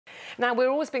Now,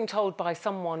 we're always being told by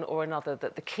someone or another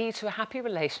that the key to a happy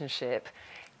relationship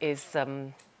is,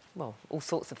 well, all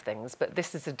sorts of things, but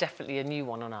this is definitely a new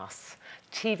one on us.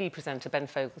 TV presenter Ben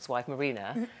Fogle's wife,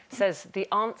 Marina, says the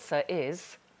answer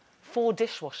is 4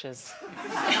 dishwashers.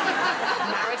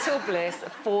 Marital bliss,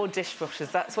 4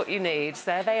 dishwashers. That's what you need.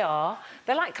 There they are.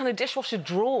 They're like kind of dishwasher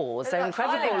drawers. They're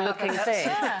incredible-looking things.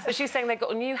 Yeah. But she's saying they've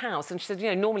got a new house, and she said, you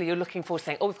know, normally you're looking forward to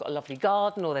saying, oh, we've got a lovely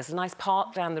garden, or there's a nice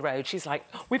park down the road. She's like,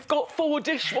 we've got 4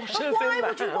 dishwashers in the house. Why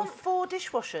would you want 4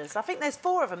 dishwashers? I think there's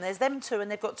 4 of them. There's them 2,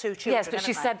 and they've got 2 children. Yes, but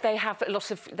she said they have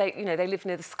lots of, you know, they live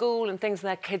near the school and things, and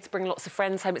their kids bring lots of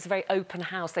friends home. It's a very open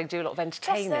house. They do a lot of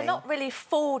entertaining. Plus, they're not really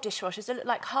 4 dishwashers. They look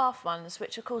like half ones,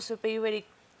 which, of course, would be really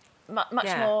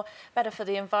much more better for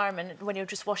the environment when you're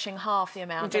just washing half the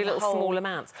amount. You do little whole... small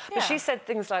amounts. Yeah. But she said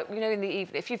things like, you know, in the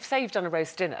evening, if you've saved on a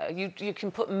roast dinner, you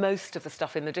can put most of the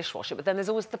stuff in the dishwasher, but then there's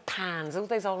always the pans, all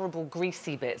those horrible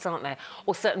greasy bits, aren't there?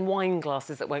 Or certain wine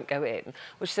glasses that won't go in,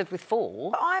 which she said with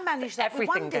 4... But I managed that with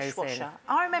one goes dishwasher. In.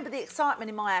 I remember the excitement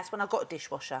in my house when I got a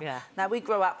dishwasher. Yeah. Now, we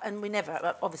grew up and we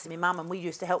never... Obviously, my mum and we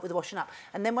used to help with the washing up.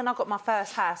 And then when I got my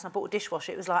first house and I bought a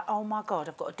dishwasher, it was like, oh, my God,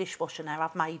 I've got a dishwasher now,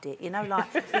 I've made it. You know,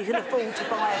 like, you can afford to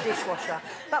buy a dishwasher.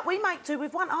 But we make do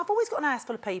with one. I've always got an house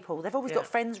full of people. They've always got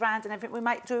friends round and everything. We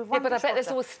make do with one. Yeah, but dishwasher. I bet there's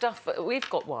always stuff. We've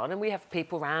got one, and we have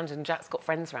people round, and Jack's got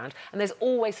friends round, and there's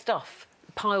always stuff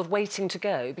piled waiting to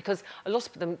go because a lot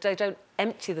of them they don't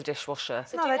empty the dishwasher.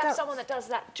 So no, do you have someone that does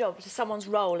that job? It's someone's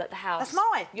role at the house. That's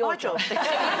my job. Most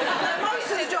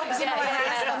of the jobs in my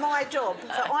house are my job.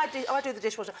 So I do the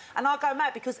dishwasher, and I go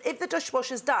mad because if the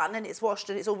dishwasher's done and it's washed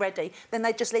and it's all ready, then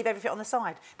they just leave everything on the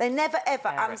side. They never ever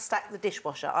unstack the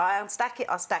dishwasher. I unstack it,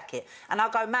 I stack it, and I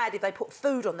go mad if they put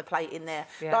food on the plate in there.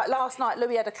 Yeah. Like last night,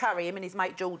 Louis had a curry. Him and his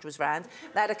mate George was round.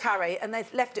 They had a curry, and they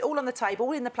left it all on the table,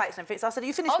 all in the plates and everything. So I said, "Are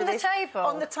you finished with this?" On the table.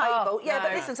 On the table. Oh, yeah,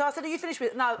 but listen. So I said, "Are you finished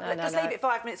with it?" No, just leave it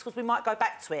 5 minutes because we might go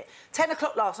back to it. 10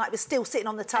 o'clock last night, it was still sitting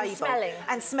on the table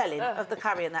and smelling of the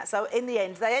curry and that. So in the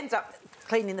end, they ended up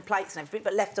cleaning the plates and everything,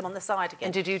 but left them on the side again.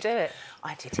 And did you do it?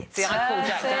 I did it. See, I called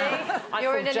Jack down.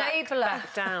 You're an enabler.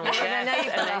 Back down. You're an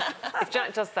enabler. If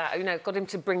Jack does that, you know, got him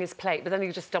to bring his plate, but then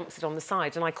he just dumps it on the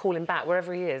side, and I call him back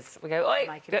wherever he is. We go, oi!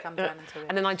 Make him come down into it.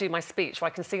 And then I do my speech, where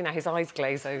I can see now his eyes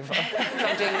glaze over. So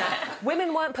I'm doing that.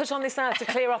 Women weren't put on this earth to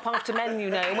clear up after men, you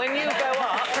know. And when you go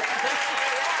up...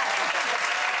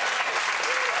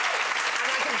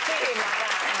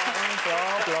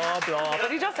 Blah, blah, blah.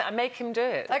 But he does it. I make him do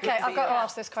it. OK, I've got to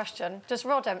ask this question. Does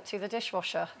Rod empty the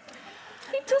dishwasher?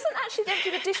 He doesn't actually empty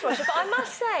the dishwasher, but I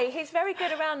must say he's very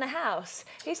good around the house.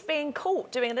 He's being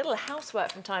caught doing a little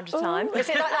housework from time to time. Is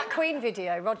it like that Queen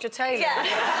video, Roger Taylor? Yeah.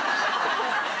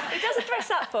 He doesn't dress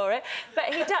up for it, but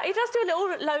he does do a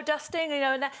little low dusting, you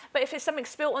know. But if it's something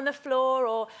spilt on the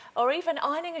floor or even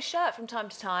ironing a shirt from time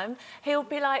to time, he'll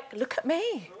be like, "Look at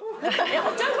me, look at me.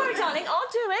 Oh, don't worry, darling,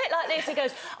 I'll do it like this." He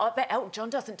goes, "I bet Elton John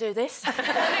doesn't do this." The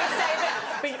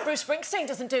next day, Bruce Springsteen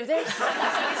doesn't do this. So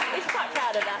he's quite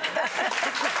proud of that.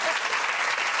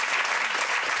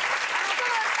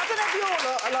 I don't know if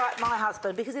you're like my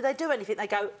husband, because if they do anything, they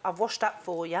go, "I've washed up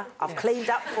for you, I've cleaned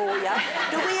up for you."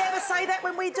 Do we ever say that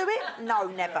when we do it? No,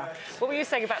 never. What were you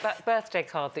saying about that birthday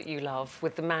card that you love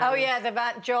with the man? Oh, yeah, the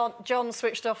man, John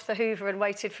switched off the Hoover and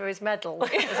waited for his medal.